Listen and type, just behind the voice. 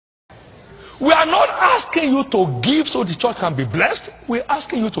We are not asking you to give so the church can be blessed. We're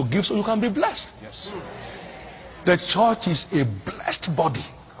asking you to give so you can be blessed. Yes. The church is a blessed body.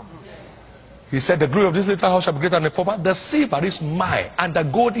 He said, the glory of this little house shall be greater than the former. The silver is mine and the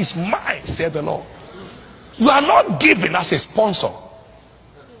gold is mine, said the Lord. You are not given as a sponsor.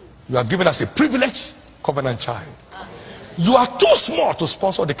 You are given as a privileged covenant child. You are too small to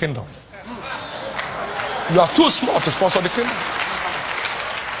sponsor the kingdom. You are too small to sponsor the kingdom.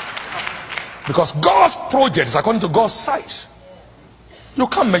 Because God's project is according to God's size. You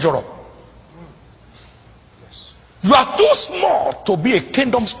can't measure up. You are too small to be a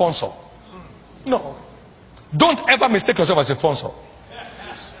kingdom sponsor. No. Don't ever mistake yourself as a sponsor.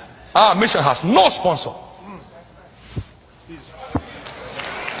 Our mission has no sponsor.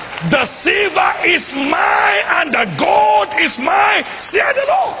 The silver is mine and the gold is mine, said the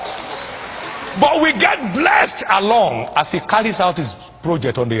Lord. But we get blessed along as he carries out his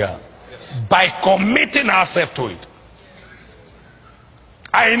project on the earth by committing ourselves to it.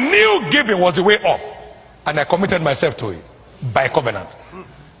 I knew giving was the way up, and I committed myself to it by covenant.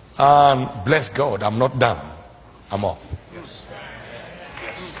 And bless God, I'm not down, I'm up.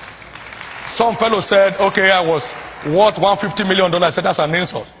 Some fellow said, okay, I was worth $150 million. I said, that's an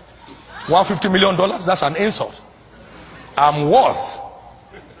insult. $150 million, that's an insult. I'm worth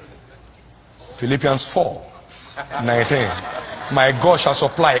Philippians 4:19. My God shall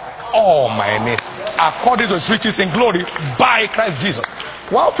supply all my needs according to his riches in glory by Christ Jesus.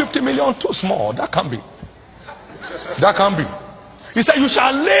 150 million too small. That can be. That can be. He said, you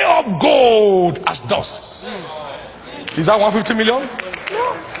shall lay up gold as dust. Is that 150 million?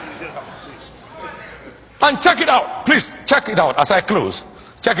 No. And check it out. Please check it out as I close.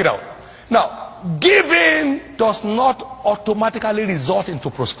 Check it out. Now, giving does not automatically result into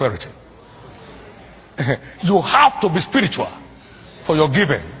prosperity. You have to be spiritual for your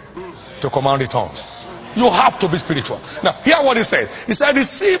giving to command returns. You have to be spiritual. Now, hear what he said. He said,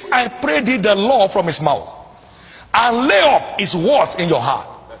 receive, I pray thee, the law from his mouth, and lay up his words in your heart.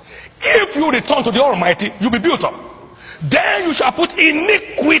 If you return to the Almighty, you'll be built up. Then you shall put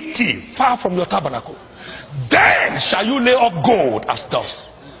iniquity far from your tabernacle. Then shall you lay up gold as dust.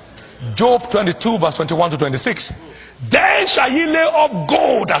 Job 22 verse 21 to 26. Then shall ye lay up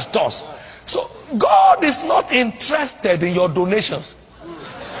gold as dust. So God is not interested in your donations.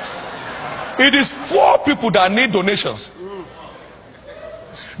 It is poor people that need donations.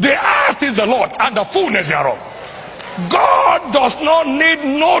 The earth is the Lord and the fullness thereof. God does not need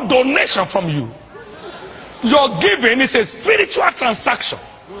no donation from you. Your giving is a spiritual transaction,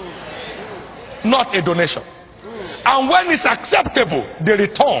 not a donation. And when it's acceptable, the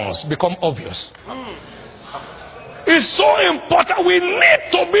returns become obvious. It's so important. We need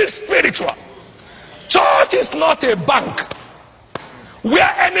to be spiritual. Church is not a bank where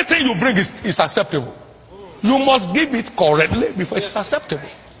anything you bring is acceptable. You must give it correctly before it's acceptable.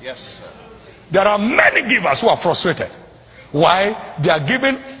 Yes, sir. There are many givers who are frustrated. Why? They are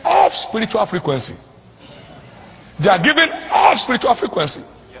giving off spiritual frequency. They are giving off spiritual frequency.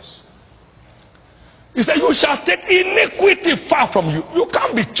 Yes. He said, you shall take iniquity far from you. You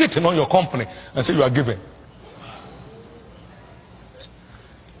can't be cheating on your company and say you are giving.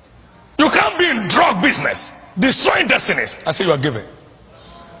 You can't be in drug business, destroying destinies, and say you are giving.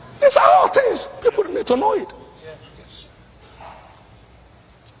 These are all things. People need to know it.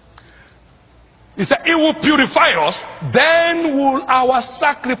 He said, it will purify us, then will our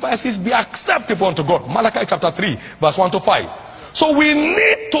sacrifices be acceptable unto God. Malachi chapter 3, verse 1 to 5. So we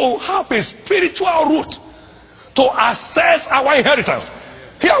need to have a spiritual root to assess our inheritance.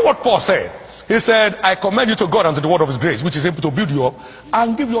 Hear what Paul said. He said, I commend you to God and to the word of his grace, which is able to build you up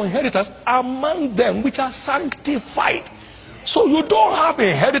and give your inheritance among them which are sanctified. So you don't have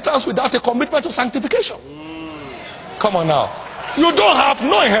inheritance without a commitment to sanctification. Come on now. You don't have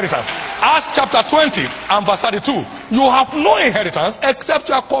no inheritance. Acts chapter 20 and verse 32. You have no inheritance except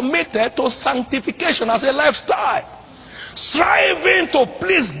you are committed to sanctification as a lifestyle. Striving to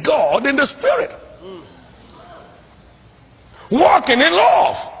please God in the spirit. Walking in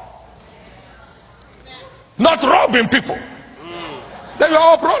love. Not robbing people. Then you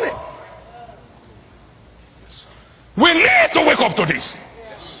are up running. We need to wake up to this.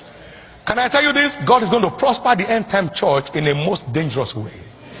 Can I tell you this? God is going to prosper the end time church in a most dangerous way.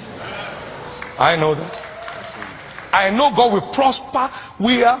 I know that. I know God will prosper.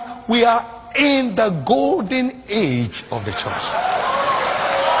 We are in the golden age of the church.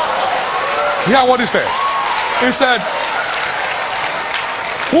 Hear what he said. He said,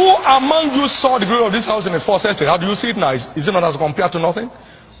 who among you saw the glory of this house in its first century? How do you see it now? Is it not as compared to nothing?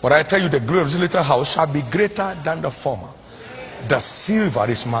 But I tell you, the glory of this little house shall be greater than the former. The silver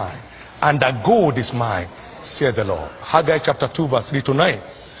is mine, and the gold is mine, said the Lord. Haggai chapter 2 verse 3 to 9.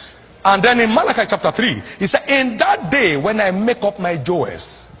 And then in Malachi chapter 3, he said, in that day when I make up my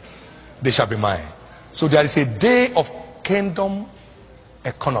jewels, they shall be mine. So there is a day of kingdom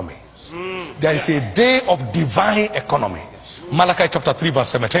economy. There is a day of divine economy. Malachi chapter 3 verse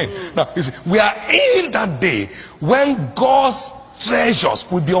 17. Now, you see, we are in that day when God's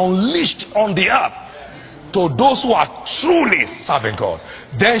treasures will be unleashed on the earth to those who are truly serving God.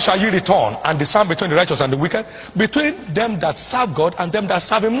 Then shall ye return and discern between the righteous and the wicked, between them that serve God and them that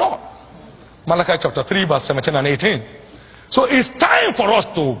serve him not. Malachi chapter 3 verse 17 and 18. So it's time for us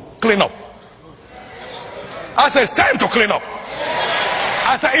to clean up. I say it's time to clean up.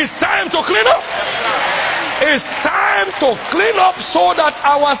 I say it's time to clean up. It's time to clean up so that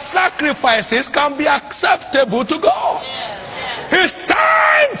our sacrifices can be acceptable to God. It's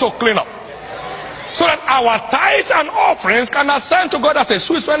time to clean up so that our tithes and offerings can ascend to God as a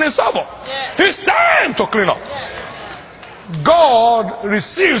sweet smelling savour. It's time to clean up. God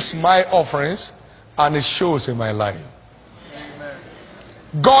receives my offerings and it shows in my life.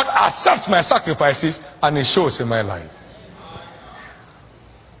 God accepts my sacrifices and it shows in my life.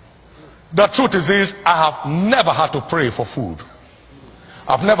 The truth is this: I have never had to pray for food.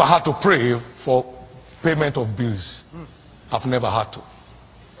 I've never had to pray for payment of bills. I've never had to.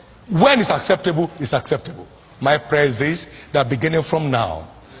 When it's acceptable, it's acceptable. My prayer is this, that beginning from now,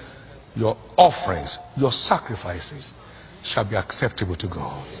 your offerings, your sacrifices shall be acceptable to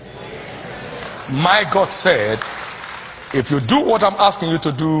God. My God said, if you do what I'm asking you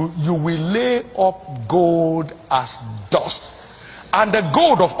to do, you will lay up gold as dust, and the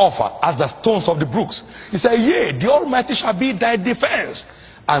gold of Ophir as the stones of the brooks. He said, yea, the Almighty shall be thy defense,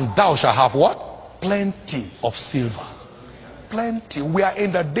 and thou shalt have what? Plenty of silver. Plenty. We are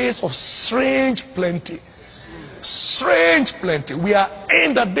in the days of strange plenty. Strange plenty. We are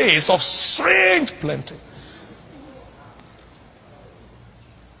in the days of strange plenty.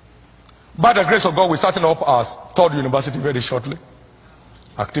 By the grace of God, we're starting up our third university very shortly.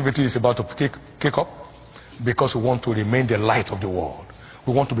 Activity is about to kick up because we want to remain the light of the world.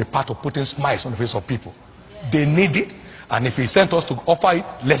 We want to be part of putting smiles on the face of people. They need it, and if he sent us to offer it,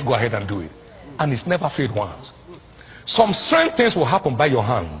 let's go ahead and do it. And it's never failed once. Some strange things will happen by your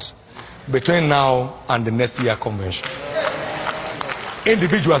hands between now and the next year convention.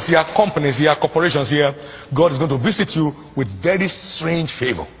 Individuals here, companies here, corporations here, God is going to visit you with very strange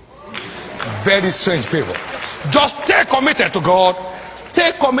favor. Very strange favor. Just stay committed to God.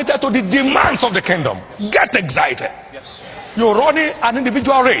 Stay committed to the demands of the kingdom. Get excited. You're running an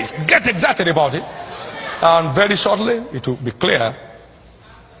individual race. Get excited about it. And very shortly, it will be clear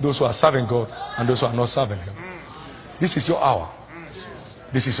those who are serving God and those who are not serving him. This is your hour.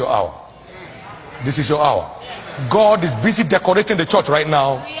 This is your hour. This is your hour. God is busy decorating the church right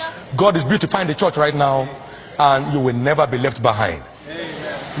now. God is beautifying the church right now. And you will never be left behind.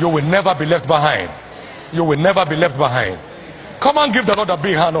 You will never be left behind. You will never be left behind. Come on, give the Lord a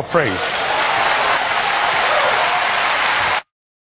big hand of praise.